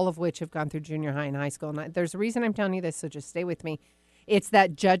 all of which have gone through junior high and high school. And there's a reason I'm telling you this, so just stay with me. It's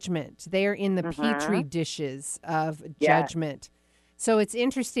that judgment. They are in the petri dishes of judgment. So it's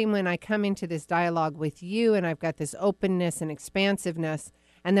interesting when I come into this dialogue with you and I've got this openness and expansiveness,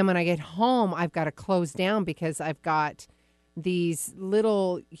 and then when I get home, I've got to close down because I've got these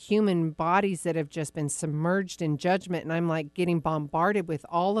little human bodies that have just been submerged in judgment, and I'm like getting bombarded with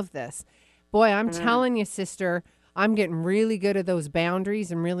all of this. Boy, I'm telling you, sister, I'm getting really good at those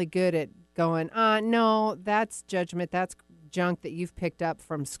boundaries and really good at going, no, that's judgment. That's junk that you've picked up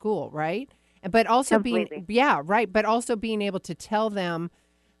from school, right? But also Completely. but also being able to tell them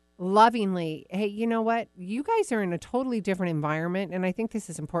lovingly, hey, you know what? You guys are in a totally different environment, and I think this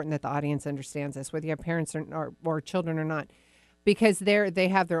is important that the audience understands this, whether you have parents or children or not, because they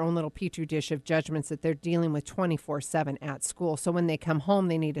have their own little petri dish of judgments that they're dealing with 24/7 at school. So when they come home,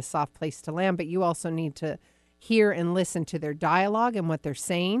 they need a soft place to land, but you also need to hear and listen to their dialogue and what they're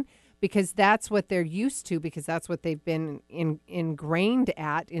saying, because that's what they're used to, because that's what they've been ingrained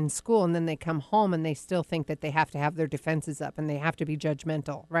at in school. And then they come home and they still think that they have to have their defenses up and they have to be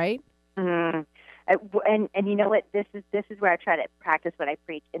judgmental, right? And you know what? This is where I try to practice what I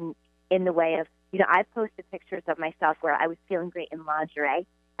preach in the way of, I posted pictures of myself where I was feeling great in lingerie.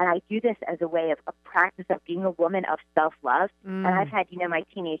 And I do this as a way of a practice of being a woman of self-love. And I've had, my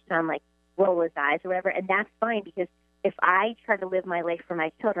teenage son, like, roll his eyes or whatever. And that's fine, because if I try to live my life for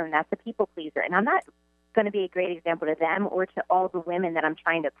my children, that's a people pleaser. And I'm not going to be a great example to them or to all the women that I'm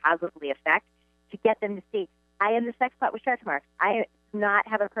trying to positively affect to get them to see, I am the Sexpot with Stretch Marks. I do not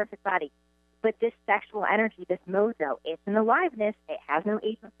have a perfect body. But this sexual energy, this mojo, it's an aliveness. It has no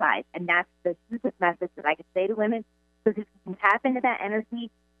age or size. And that's the deepest message that I could say to women. Because if you can tap into that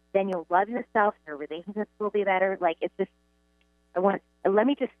energy, then you'll love yourself. Your relationships will be better. Like, it's just, let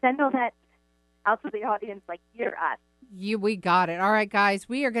me just send all that out to the audience, like, hear us. We got it. All right, guys,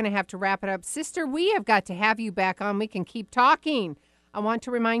 we are going to have to wrap it up. Sister, we have got to have you back on. We can keep talking. I want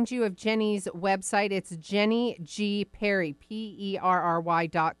to remind you of Jenny's website. It's Jenny G. Perry,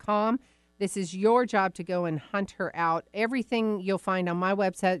 PERRY.com. This is your job to go and hunt her out. Everything you'll find on my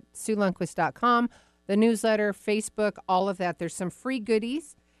website, SueLundquist.com, the newsletter, Facebook, all of that. There's some free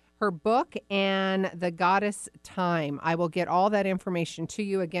goodies. her book, and The Goddess Time. I will get all that information to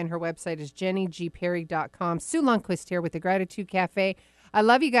you. Again, her website is jennygperry.com. Sue Lundquist here with the Gratitude Cafe. I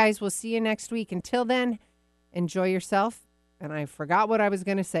love you guys. We'll see you next week. Until then, enjoy yourself. And I forgot what I was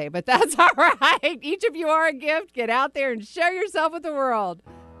going to say, but that's all right. Each of you are a gift. Get out there and share yourself with the world.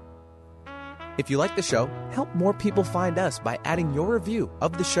 If you like the show, help more people find us by adding your review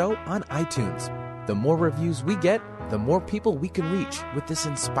of the show on iTunes. The more reviews we get, the more people we can reach with this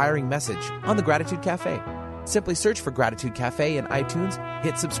inspiring message on the Gratitude Cafe. Simply search for Gratitude Cafe in iTunes,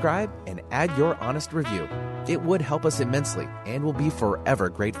 hit subscribe, and add your honest review. It would help us immensely, and we'll be forever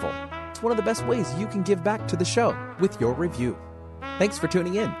grateful. It's one of the best ways you can give back to the show with your review. Thanks for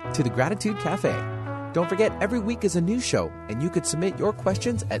tuning in to the Gratitude Cafe. Don't forget, every week is a new show, and you could submit your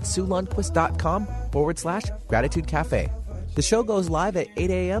questions at SueLundquist.com/Gratitude Cafe. The show goes live at 8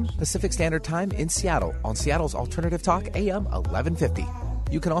 a.m. Pacific Standard Time in Seattle on Seattle's Alternative Talk AM 1150.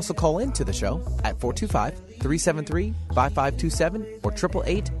 You can also call in to the show at 425-373-5527 or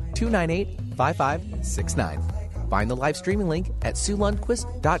 888-298-5569. Find the live streaming link at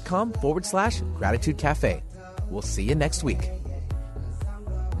SueLundquist.com/Gratitude Cafe. We'll see you next week.